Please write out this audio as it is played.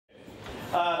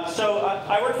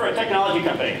I work for a technology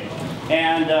company,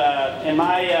 and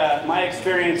my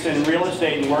experience in real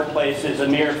estate and workplace is a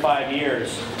mere 5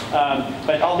 years.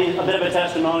 But I'll be a bit of a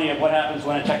testimony of what happens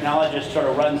when a technologist sort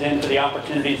of runs into the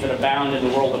opportunities that abound in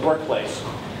the world of workplace.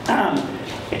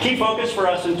 A key focus for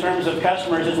us in terms of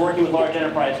customers is working with large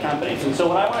enterprise companies. And so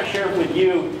what I want to share with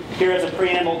you here as a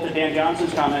preamble to Dan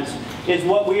Johnson's comments is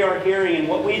what we are hearing and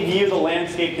what we view the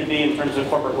landscape to be in terms of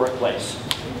corporate workplace.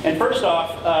 And first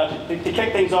off, to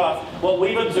kick things off, what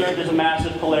we've observed is a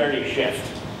massive polarity shift.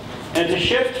 And it's a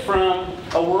shift from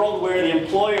a world where the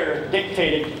employer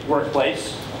dictated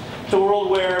workplace to a world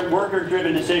where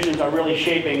worker-driven decisions are really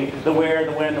shaping the where,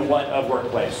 the when, the what of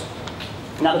workplace.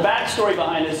 Now, the backstory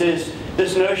behind this is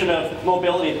this notion of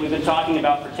mobility that we've been talking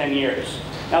about for 10 years.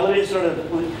 Now, let me just sort of,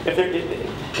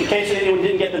 in case anyone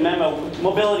didn't get the memo,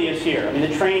 mobility is here. I mean,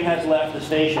 the train has left the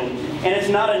station, and it's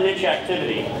not a niche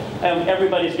activity.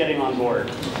 Everybody's getting on board.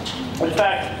 In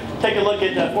fact, take a look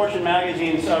at Fortune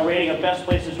magazine's rating of best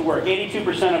places to work.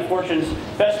 82% of Fortune's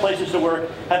best places to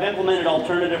work have implemented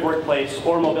alternative workplace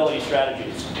or mobility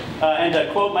strategies. And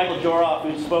to quote Michael Joroff,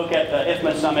 who spoke at the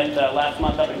IFMA summit last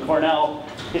month up in Cornell,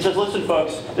 he says, listen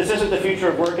folks, this isn't the future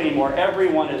of work anymore.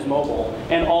 Everyone is mobile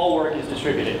and all work is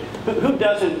distributed. Who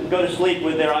doesn't go to sleep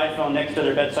with their iPhone next to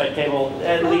their bedside table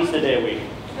at least a day a week?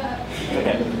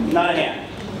 Okay, not a hand.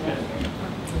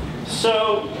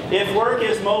 So if work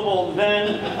is mobile,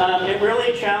 then it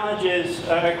really challenges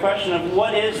a question of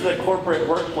what is the corporate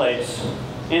workplace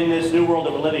in this new world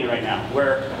that we're living in right now,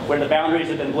 where the boundaries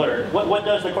have been blurred. What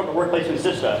does the corporate workplace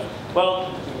consist of?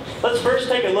 Well, let's first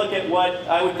take a look at what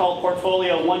I would call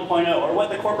Portfolio 1.0, or what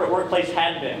the corporate workplace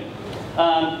had been.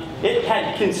 It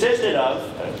had consisted of,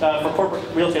 for corporate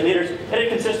real estate leaders, it had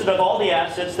consisted of all the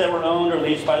assets that were owned or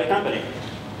leased by the company.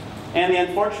 And the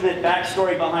unfortunate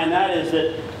backstory behind that is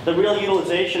that the real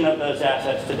utilization of those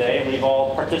assets today, and we've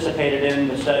all participated in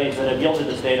the studies that have yielded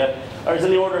this data, is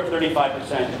in the order of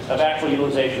 35% of actual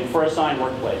utilization for assigned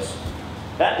workplace.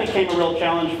 That became a real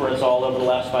challenge for us all over the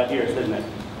last 5 years, didn't it?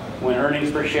 When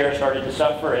earnings per share started to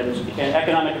suffer and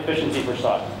economic efficiency were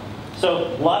sought. So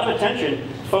a lot of attention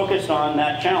focused on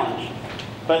that challenge.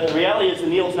 But the reality is the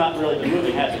needle's not really been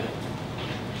moving, has it?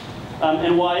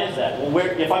 And why is that? Well,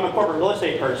 if I'm a corporate real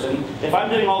estate person, if I'm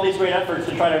doing all these great efforts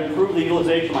to try to improve the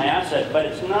utilization of my asset, but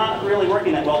it's not really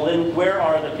working that well, then where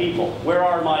are the people? Where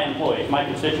are my employees, my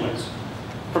constituents,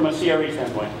 from a CRE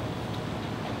standpoint?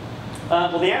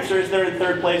 Well, the answer is they're in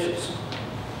third places.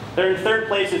 They're in third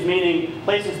places, meaning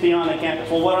places beyond the campus.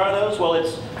 Well, what are those? Well,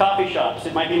 it's coffee shops.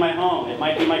 It might be my home. It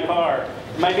might be my car.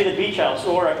 It might be the beach house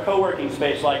or a co-working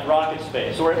space like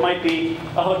LiquidSpace. Or it might be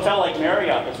a hotel like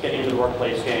Marriott that's getting into the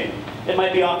workplace game. It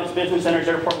might be office business centers,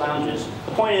 airport lounges.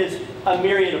 The point is a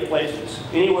myriad of places,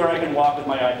 anywhere I can walk with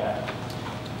my iPad.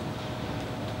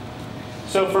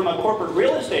 So from a corporate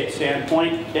real estate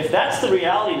standpoint, if that's the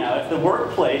reality now, if the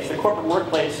workplace, the corporate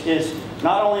workplace is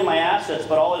not only my assets,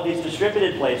 but all of these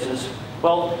distributed places,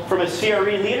 well, from a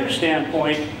CRE leader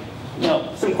standpoint,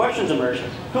 some questions emerge.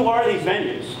 Who are these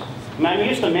venues? I mean, I'm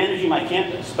used to managing my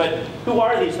campus, but who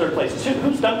are these third places?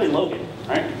 Who's Duncan Logan,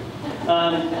 right?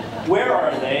 Where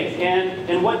are they,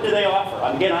 and what do they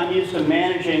offer? Again, I'm used to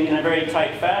managing in a very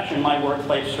tight fashion my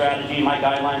workplace strategy, my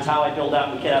guidelines, how I build out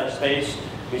and get out of space.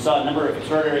 We saw a number of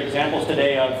extraordinary examples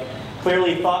today of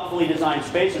clearly, thoughtfully designed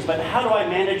spaces, but how do I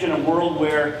manage in a world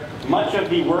where much of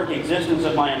the work existence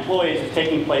of my employees is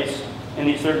taking place in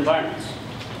these third environments?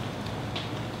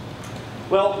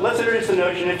 Well, let's introduce the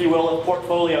notion, if you will, of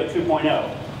Portfolio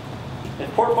 2.0.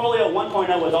 If Portfolio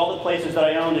 1.0 was all the places that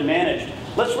I owned and managed,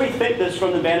 let's rethink this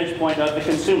from the vantage point of the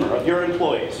consumer, of your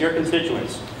employees, your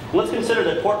constituents. And let's consider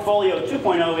that Portfolio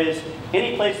 2.0 is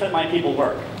any place that my people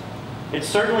work. It's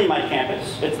certainly my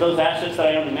campus. It's those assets that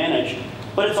I own and manage.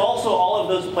 But it's also all of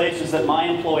those places that my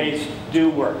employees do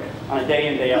work on a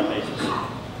day-in, day-out basis.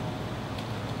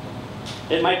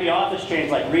 It might be office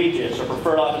chains like Regis or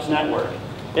Preferred Office Network.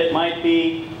 It might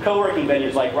be co-working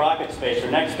venues like RocketSpace or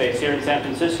NextSpace here in San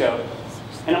Francisco.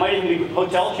 And it might even be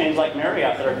hotel chains like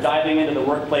Marriott that are diving into the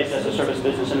workplace as a service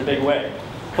business in a big way.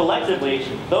 Collectively,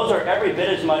 those are every bit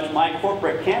as much my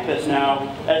corporate campus now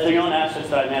as the own assets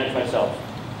that I manage myself.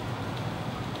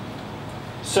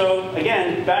 So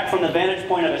again, back from the vantage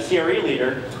point of a CRE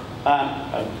leader,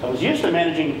 I was used to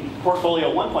managing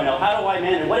Portfolio 1.0. How do I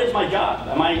manage? What is my job?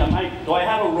 Do I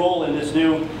have a role in this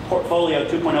new Portfolio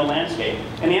 2.0 landscape?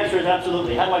 And the answer is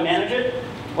absolutely. How do I manage it?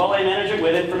 Well, I manage it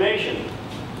with information.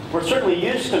 We're certainly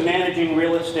used to managing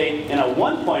real estate in a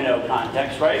 1.0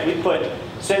 context, right? We put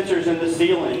sensors in the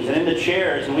ceilings and in the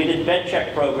chairs, and we did bed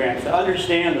check programs to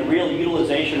understand the real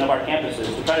utilization of our campuses,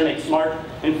 to try to make smart,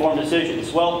 informed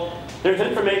decisions. Well, There's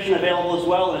information available as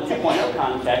well in a 2.0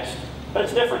 context, but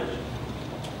it's different.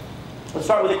 Let's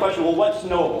start with the question, well, what's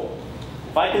knowable?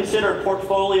 If I consider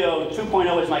Portfolio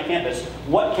 2.0 as my campus,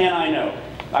 what can I know?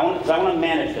 I want to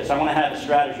manage this. I want to have a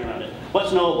strategy around it.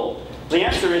 What's knowable? The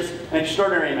answer is an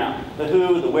extraordinary amount. The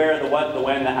who, the where, the what, the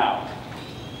when, the how.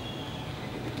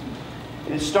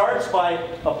 It starts by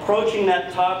approaching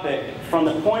that topic from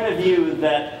the point of view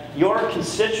that your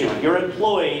constituent, your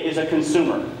employee, is a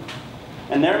consumer.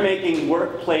 And they're making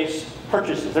workplace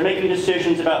purchases. They're making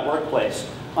decisions about workplace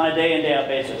on a day-in, day-out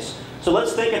basis. So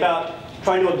let's think about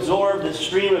trying to absorb the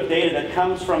stream of data that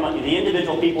comes from the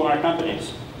individual people in our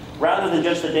companies, rather than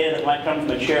just the data that might come from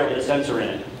a chair with a sensor in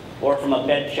it, or from a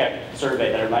bed check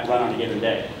survey that it might run on a given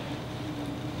day.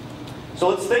 So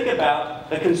let's think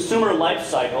about the consumer life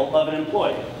cycle of an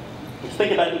employee. Let's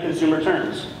think about it in consumer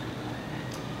terms.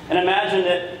 And imagine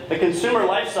that the consumer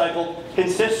life cycle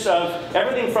consists of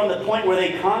everything from the point where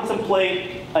they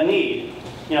contemplate a need.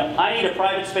 You know, I need a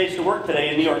private space to work today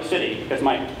in New York City, because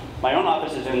my own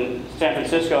office is in San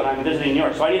Francisco and I'm visiting New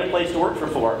York, so I need a place to work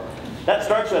for. That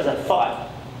starts as a thought,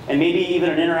 and maybe even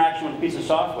an interaction with a piece of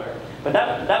software. But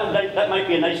that might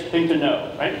be a nice thing to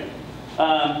know, right?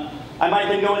 I might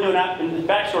then go into an app, and the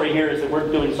backstory here is that we're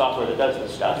doing software that does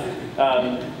this stuff.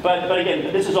 But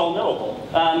again, this is all knowable.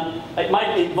 It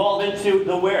might evolve into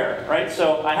the where, right?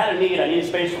 So I had a need, I need a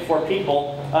space for 4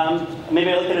 people.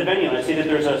 Maybe I look at a venue and I see that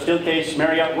there's a Steelcase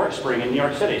Marriott WorkSpring in New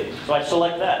York City. So I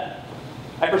select that.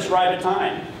 I prescribe a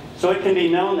time. So it can be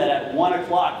known that at 1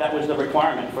 o'clock, that was the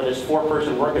requirement for this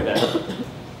 4-person work event.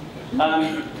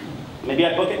 Maybe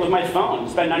I book it with my phone,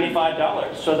 spend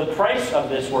 $95. So the price of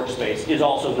this workspace is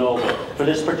also knowable for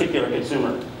this particular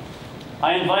consumer.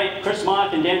 I invite Chris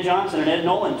Mock and Dan Johnson and Ed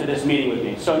Nolan to this meeting with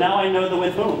me. So now I know the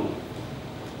with whom.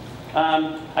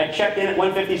 I checked in at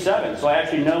 1:57, so I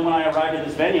actually know when I arrived at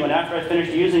this venue, and after I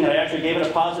finished using it, I actually gave it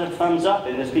a positive thumbs up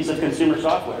in this piece of consumer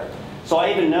software. So I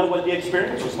even know what the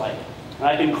experience was like. And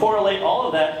I can correlate all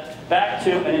of that back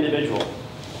to an individual.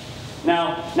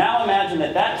 Now imagine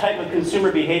that type of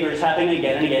consumer behavior is happening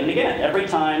again and again and again. Every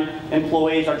time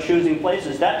employees are choosing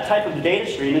places, that type of data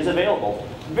stream is available.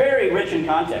 Very rich in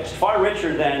context, far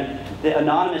richer than the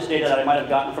anonymous data that I might have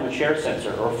gotten from a chair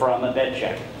sensor or from a bed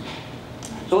check.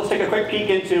 So let's take a quick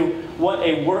peek into what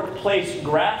a workplace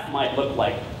graph might look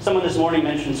like. Someone this morning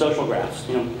mentioned social graphs.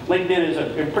 You know, LinkedIn is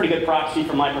a pretty good proxy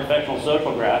for my professional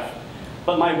social graph.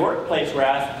 But my workplace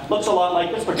graph looks a lot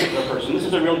like this particular person. This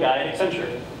is a real guy at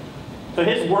Accenture. So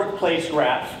his workplace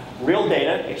graph, real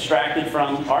data extracted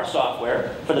from our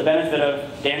software for the benefit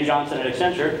of Dan Johnson at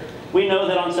Accenture. We know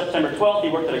that on September 12th, he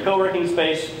worked at a co-working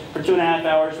space for 2.5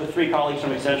 hours with 3 colleagues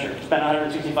from Accenture, spent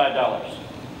 $165.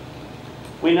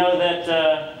 We know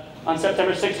that on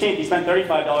September 16th, he spent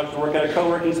 $35 to work at a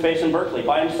co-working space in Berkeley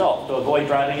by himself to avoid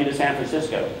driving into San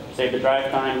Francisco, save the drive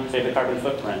time, save the carbon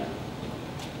footprint.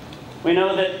 We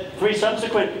know that 3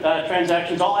 subsequent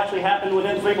transactions all actually happened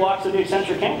within 3 blocks of the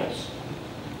Accenture campus,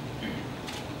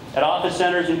 at office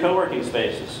centers and co-working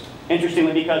spaces.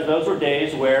 Interestingly, because those were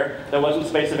days where there wasn't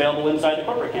space available inside the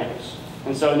corporate campus.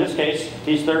 And so in this case,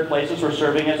 these 3rd places were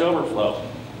serving as overflow.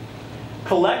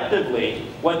 Collectively,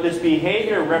 what this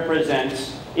behavior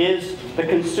represents is the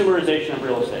consumerization of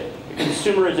real estate, the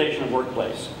consumerization of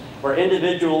workplace, where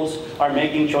individuals are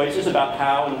making choices about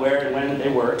how and where and when they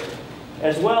work.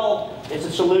 As well, it's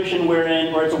a solution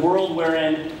or it's a world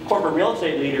wherein corporate real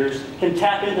estate leaders can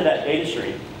tap into that data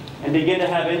stream and begin to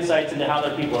have insights into how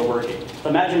their people are working. So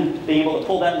imagine being able to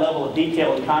pull that level of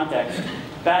detail and context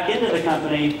back into the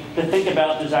company to think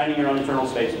about designing your own internal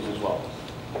spaces as well.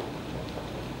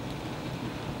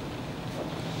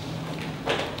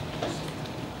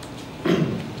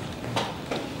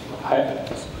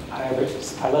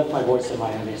 I left my voice in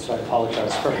Miami, so I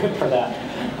apologize for that.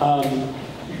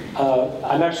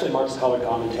 I'm actually Mark's color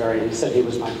commentary. He said he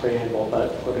was my preamble,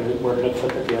 but we're going to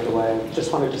flip it the other way.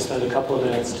 Just wanted to spend a couple of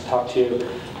minutes to talk to you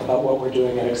about what we're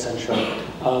doing at Accenture.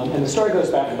 And the story goes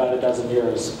back about 12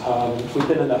 years. We've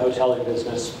been in the hoteling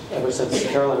business ever since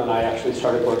Carolyn and I actually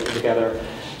started working together,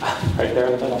 right there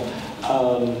in the middle,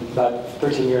 about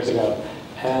 13 years ago.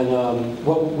 And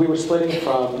we were splitting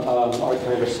from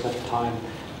Arthur Anderson at the time,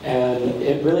 and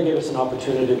it really gave us an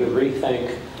opportunity to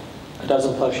rethink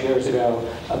 12+ years ago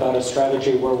about a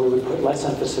strategy where we would put less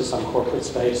emphasis on corporate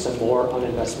space and more on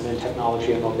investment in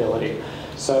technology and mobility.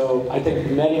 So I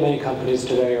think many companies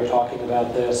today are talking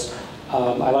about this.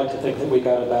 I like to think that we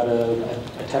got about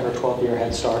a 10 or 12 year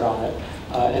head start on it,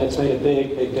 and it's made a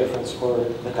big difference for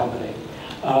the company.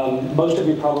 Most of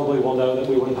you probably will know that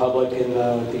we went public in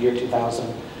the year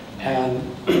 2000.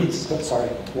 And sorry,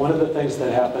 one of the things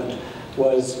that happened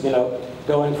was,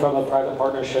 going from a private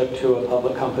partnership to a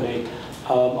public company,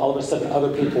 all of a sudden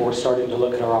other people were starting to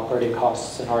look at our operating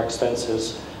costs and our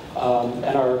expenses.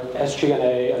 And our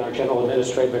SG&A and our general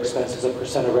administrative expenses as a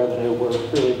percent of revenue were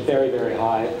really very, very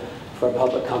high for a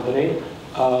public company.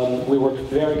 We worked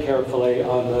very carefully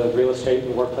on the real estate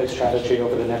and workplace strategy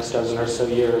over the next dozen or so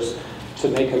years to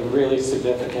make a really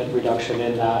significant reduction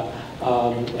in that,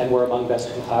 and we're among best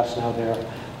in class now there.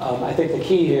 I think the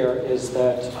key here is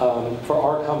that for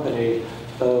our company,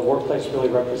 the workplace really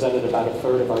represented about a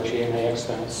third of our G&A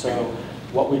expense. So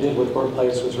what we did with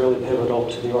workplace was really pivotal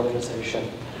to the organization.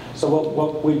 So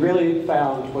what we really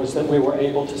found was that we were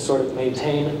able to sort of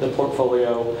maintain the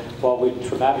portfolio while we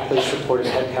dramatically supported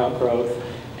headcount growth.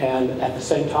 And at the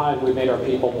same time, we made our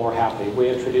people more happy. We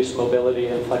introduced mobility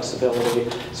and flexibility.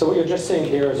 So what you're just seeing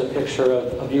here is a picture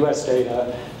of US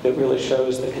data that really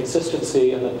shows the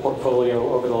consistency in the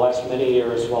portfolio over the last many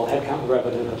years while headcount and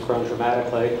revenue have grown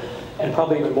dramatically. And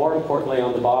probably even more importantly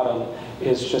on the bottom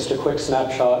is just a quick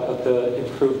snapshot of the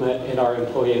improvement in our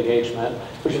employee engagement,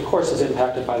 which of course is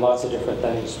impacted by lots of different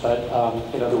things, but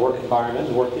the work environment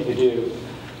and work that you do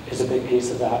is a big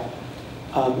piece of that.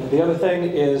 The other thing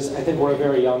is, I think we're a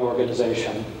very young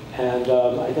organization, and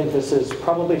I think this is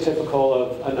probably typical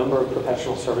of a number of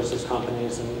professional services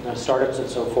companies and startups and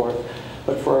so forth,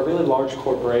 but for a really large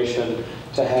corporation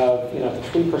to have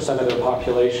 3% of their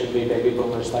population be baby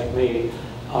boomers like me,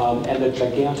 and the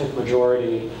gigantic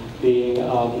majority being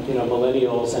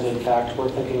millennials, and in fact we're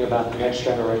thinking about the next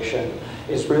generation,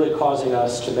 is really causing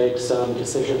us to make some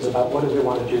decisions about what do we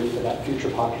want to do for that future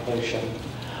population.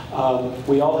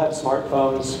 We all have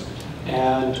smartphones,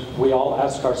 and we all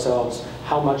ask ourselves,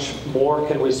 how much more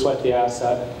can we sweat the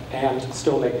asset and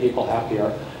still make people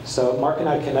happier? So Mark and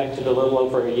I connected a little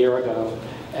over a year ago,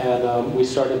 and we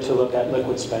started to look at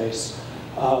LiquidSpace.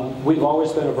 We've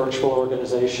always been a virtual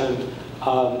organization.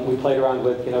 We played around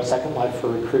with Second Life for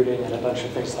recruiting and a bunch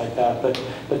of things like that.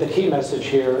 But the key message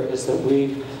here is that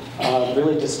we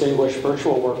really distinguish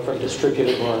virtual work from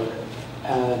distributed work.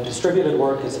 And distributed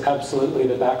work is absolutely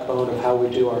the backbone of how we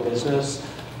do our business.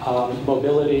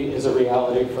 Mobility is a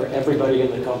reality for everybody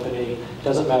in the company.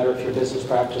 Doesn't matter if your business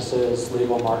practices,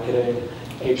 legal, marketing,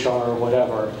 HR,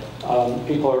 whatever.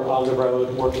 People are on the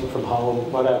road, working from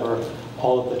home, whatever,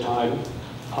 all of the time.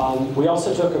 We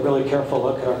also took a really careful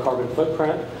look at our carbon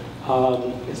footprint.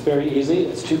 It's very easy.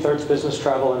 It's 2/3 business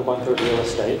travel and 1/3 real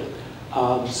estate.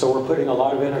 So we're putting a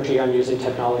lot of energy on using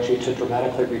technology to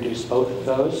dramatically reduce both of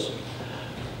those.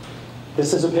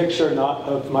 This is a picture not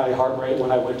of my heart rate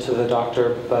when I went to the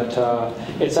doctor, but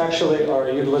it's actually our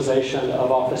utilization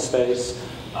of office space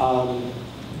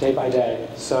day by day.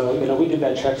 So we do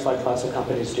bed checks like lots of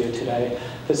companies do today.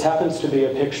 This happens to be a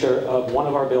picture of one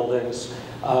of our buildings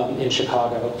in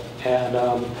Chicago. And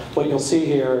what you'll see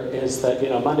here is that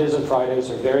Mondays and Fridays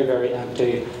are very, very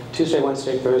empty. Tuesday,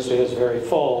 Wednesday, Thursday is very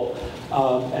full.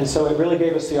 And so it really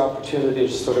gave us the opportunity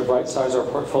to sort of right-size our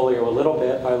portfolio a little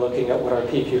bit by looking at what our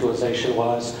peak utilization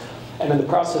was. And in the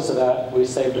process of that, we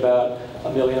saved about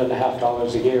 $1.5 million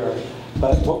a year.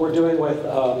 But what we're doing with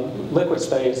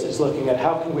LiquidSpace is looking at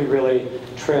how can we really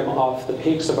trim off the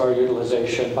peaks of our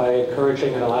utilization by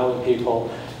encouraging and allowing people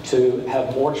to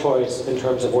have more choice in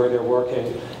terms of where they're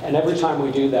working. And every time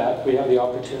we do that, we have the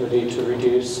opportunity to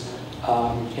reduce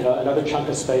another chunk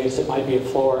of space. It might be a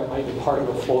floor, it might be part of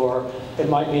a floor. It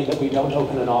might mean that we don't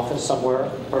open an office somewhere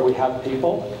where we have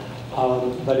people,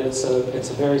 but it's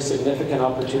a very significant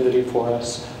opportunity for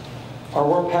us. Our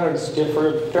work patterns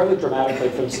differ fairly dramatically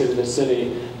from city to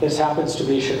city. This happens to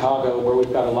be Chicago, where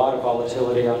we've got a lot of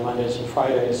volatility on Mondays and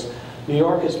Fridays. New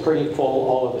York is pretty full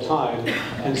all of the time,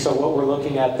 and so what we're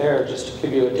looking at there, just to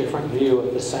give you a different view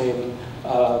of the same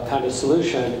kind of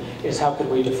solution, is how could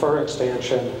we defer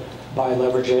expansion by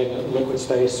leveraging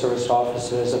LiquidSpace, serviced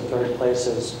offices, and third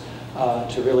places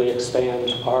to really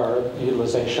expand our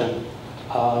utilization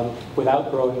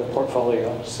without growing the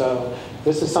portfolio. So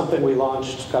this is something we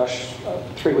launched,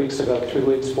 3 weeks ago, 3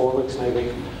 weeks, 4 weeks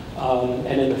maybe.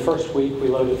 And in the first week, we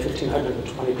loaded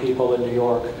 1,520 people in New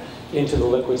York into the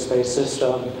LiquidSpace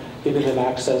system, giving them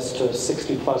access to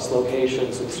 60+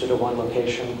 locations instead of one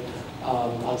location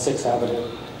on 6th Avenue.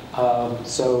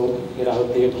 So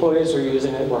the employees are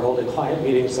using it. We're holding client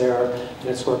meetings there, and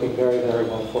it's working very, very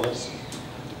well for us.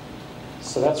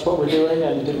 So that's what we're doing.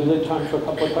 And did we leave time for a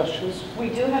couple of questions? We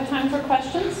do have time for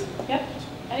questions. Yep.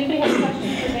 Anybody has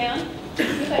questions for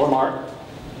Dan? Or Mark?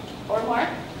 Or Mark?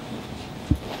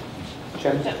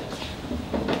 Jim?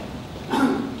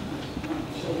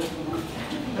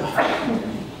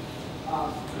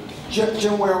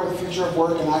 Jim Ware with Future of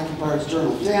Work and Occupiers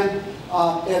Journal. Dan,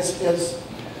 as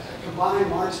combine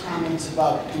Mark's comments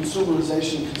about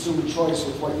consumerization and consumer choice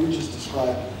with what you just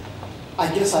described,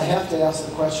 I guess I have to ask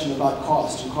the question about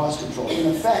cost and cost control.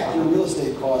 In effect, your real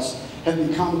estate costs have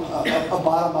become a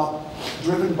bottom-up,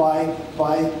 driven by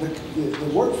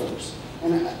the workforce.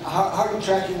 And how are you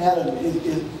tracking that?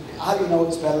 And how do you know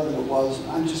it's better than it was?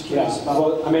 I'm just curious about.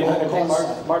 Well, I mean, I think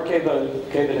cost Mark gave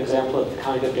an example of the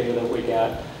kind of data that we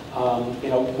get. You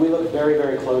know, we look very,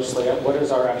 very closely at what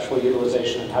is our actual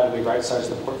utilization and how do we right-size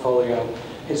the portfolio.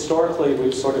 Historically,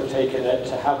 we've sort of taken it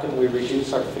to how can we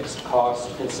reduce our fixed cost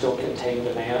and still contain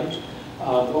demand.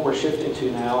 What we're shifting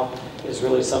to now is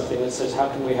really something that says how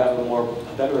can we have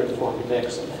a better informed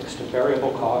mix of fixed and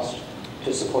variable cost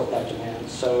to support that demand.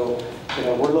 So, you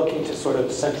know, we're looking to sort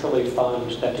of centrally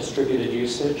fund that distributed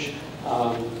usage.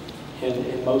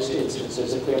 In most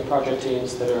instances, if we have project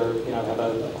teams that are, you know, have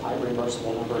a client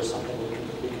reimbursable number or something,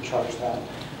 we can charge that.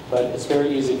 But it's very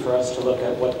easy for us to look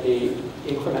at what the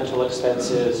incremental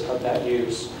expense is of that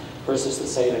use versus the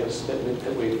savings that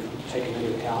we've taken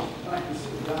into account.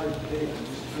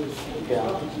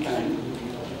 Yeah.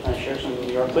 Can I share some in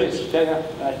New York, Please. Yeah.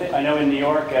 I know in New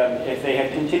York, if they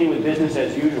had continued with business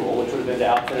as usual, which would have been to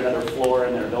outfit another floor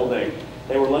in their building,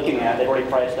 they've already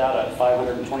priced out a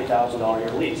 $520,000 a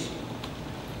year lease.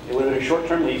 It would have been a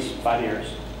short-term lease, 5 years.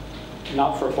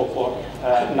 Not for a full floor.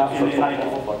 Not for a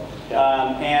full floor.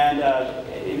 Yeah.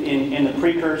 In the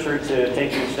precursor to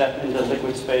taking a step into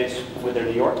LiquidSpace with their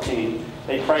New York team,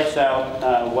 they priced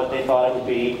out what they thought it would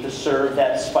be to serve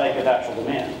that spike of actual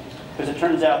demand. Because it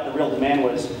turns out the real demand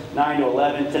was 9 to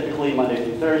 11, typically Monday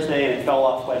through Thursday, and it fell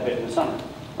off quite a bit in the summer.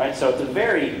 Right? So it's a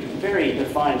very, very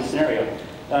defined scenario.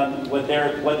 What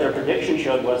their prediction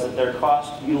showed was that their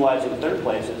cost utilizing third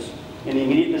places in the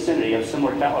immediate vicinity of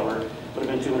similar caliber would have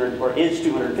been 200 or is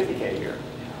 250K a year.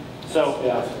 So,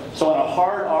 so on a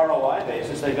hard ROI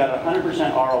basis, they've got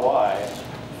 100% ROI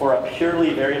for a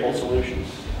purely variable solution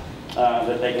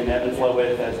that they can ebb and flow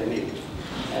with as they need.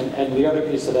 And the other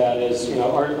piece of that is, you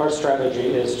know, our strategy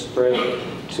is to bring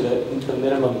to the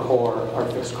minimum core our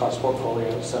fixed cost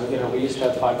portfolio. So, you know, we used to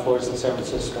have 5 floors in San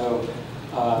Francisco,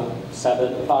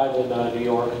 5 in New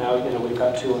York. Now, you know, we've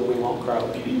got 2 and we won't grow.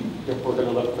 We're going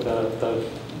to look for the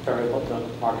variable, the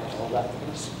market to hold that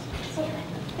for us. So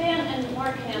Dan and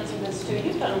Mark can answer this too.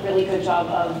 You've done a really good job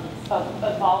of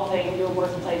evolving your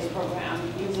workplace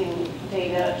program using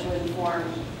data to inform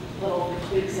little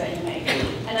tweaks that you make.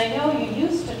 And I know you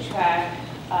used to track,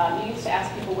 you used to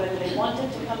ask people whether they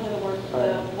wanted to come to the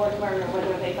work environment or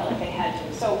whether they felt like they had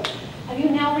to. So have you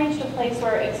now reached a place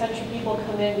where Accenture people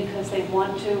come in because they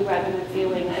want to rather than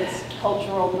feeling this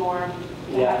cultural norm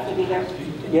to have to be there?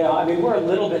 Yeah, I mean, we're a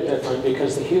little bit different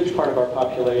because the huge part of our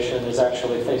population is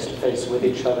actually face-to-face with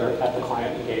each other at the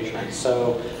client engagement.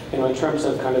 So, you know, in terms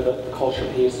of kind of the culture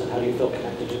piece and how do you feel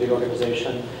connected to the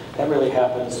organization, that really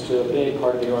happens to a big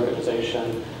part of the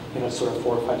organization, you know, sort of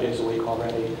 4 or 5 days a week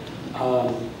already.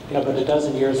 You know, but a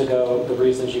dozen years ago, the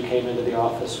reasons you came into the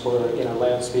office were, you know,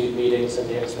 land speed meetings and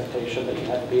the expectation that you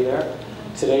had to be there.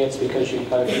 Today, it's because you've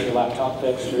got to get your laptop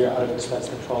fixed or you're out of expense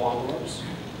control envelopes.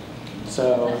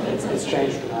 So it's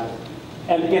changed from that.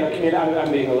 And, you know,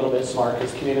 I'm being a little bit smart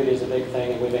because community is a big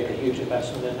thing and we make a huge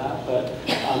investment in that, but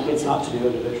it's not to do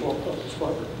individual focus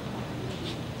work.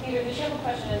 Peter, did you have a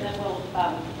question and then we'll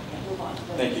move on?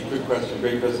 Thank you. Quick question.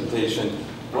 Great presentation.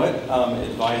 What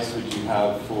advice would you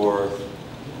have for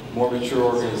more mature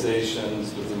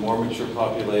organizations with a more mature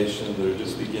population that are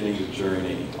just beginning the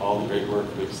journey? All the great work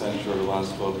of Accenture over the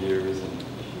last 12 years, and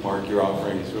Mark, your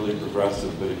offering is really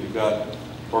progressive, but if you've got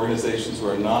organizations who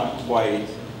are not quite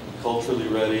culturally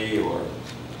ready or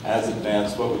as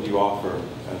advanced, what would you offer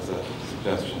as a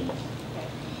suggestion?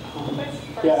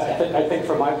 Yeah, I think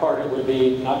for my part, it would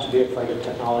be not to be afraid of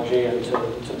technology and to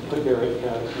put your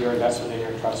investment and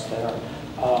your trust there.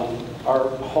 Our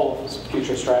whole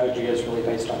future strategy is really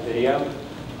based on video,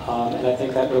 and I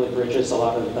think that really bridges a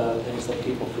lot of the things that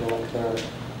people feel like they're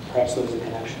perhaps losing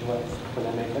connection with when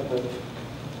they make that move.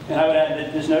 And I would add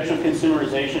that this notion of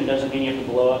consumerization doesn't mean you have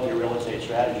to blow up your real estate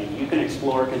strategy. You can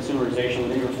explore consumerization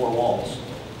within your 4 walls.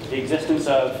 The existence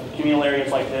of communal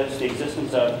areas like this, the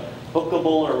existence of bookable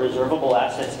or reservable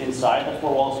assets inside the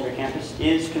 4 walls of your campus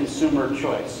is consumer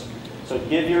choice. So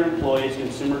give your employees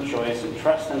consumer choice and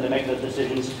trust them to make those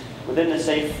decisions within the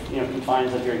safe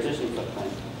confines of your existing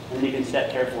footprint. And then you can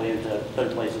step carefully into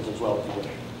third places as well if you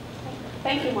wish.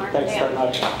 Thank you, Mark. Thanks very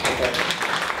much. Okay.